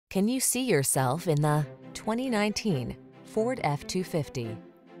Can you see yourself in the 2019 Ford F-250?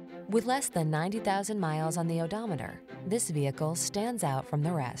 With less than 90,000 miles on the odometer, this vehicle stands out from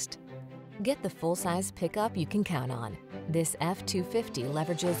the rest. Get the full-size pickup you can count on. This F-250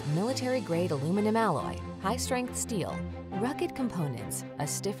 leverages military-grade aluminum alloy, high-strength steel, rugged components, a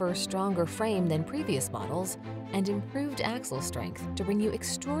stiffer, stronger frame than previous models, and improved axle strength to bring you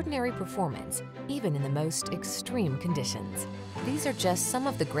extraordinary performance, even in the most extreme conditions. These are just some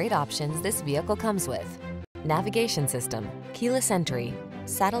of the great options this vehicle comes with: navigation system, keyless entry,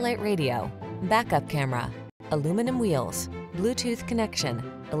 satellite radio, backup camera, aluminum wheels, Bluetooth connection,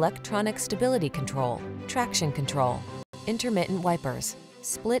 electronic stability control, traction control, intermittent wipers,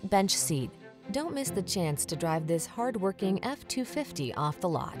 split bench seat. Don't miss the chance to drive this hard-working F-250 off the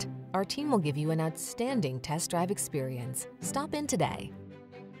lot. Our team will give you an outstanding test drive experience. Stop in today.